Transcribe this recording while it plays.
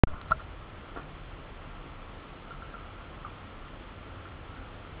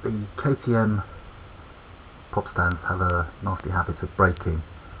The KTM prop stands have a nasty habit of breaking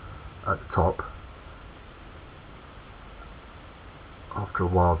at the top. After a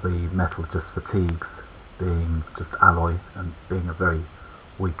while the metal just fatigues, being just alloy and being a very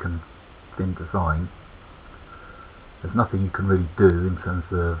weak and thin design. There's nothing you can really do in terms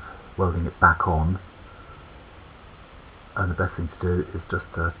of welding it back on, and the best thing to do is just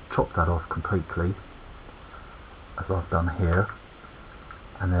to chop that off completely, as I've done here.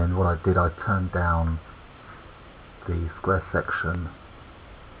 And then what I did, I turned down the square section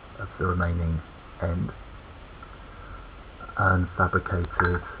of the remaining end and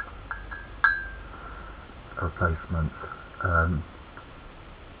fabricated a replacement.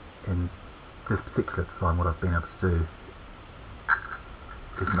 In this particular design, what I've been able to do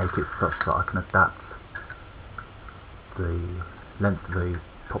is make it such that I can adapt the length of the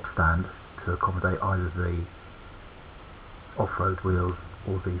prop stand to accommodate either the off-road wheels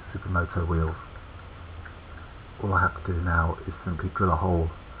or the supermoto wheels. All I have to do now is simply drill a hole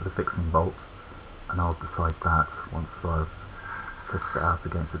for the fixing bolt, and I'll decide that once I've tested it out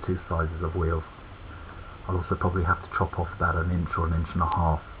against the two sizes of wheels. I'll also probably have to chop off about an inch or an inch and a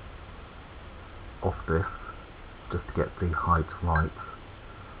half off this just to get the height right,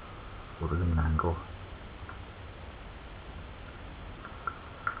 or the lean angle.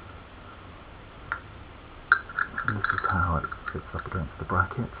 And this is how it fits up against the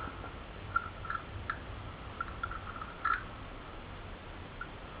bracket.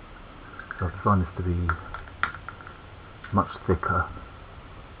 So I've designed this to be much thicker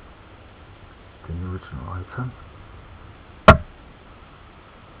than the original item.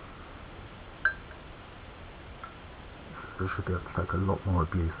 So it should be able to take a lot more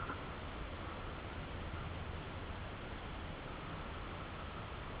abuse.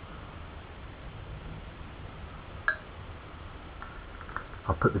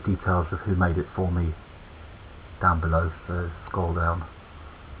 I'll put the details of who made it for me down below, so scroll down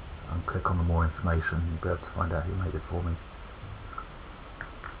and click on the more information, you'll be able to find out who made it for me.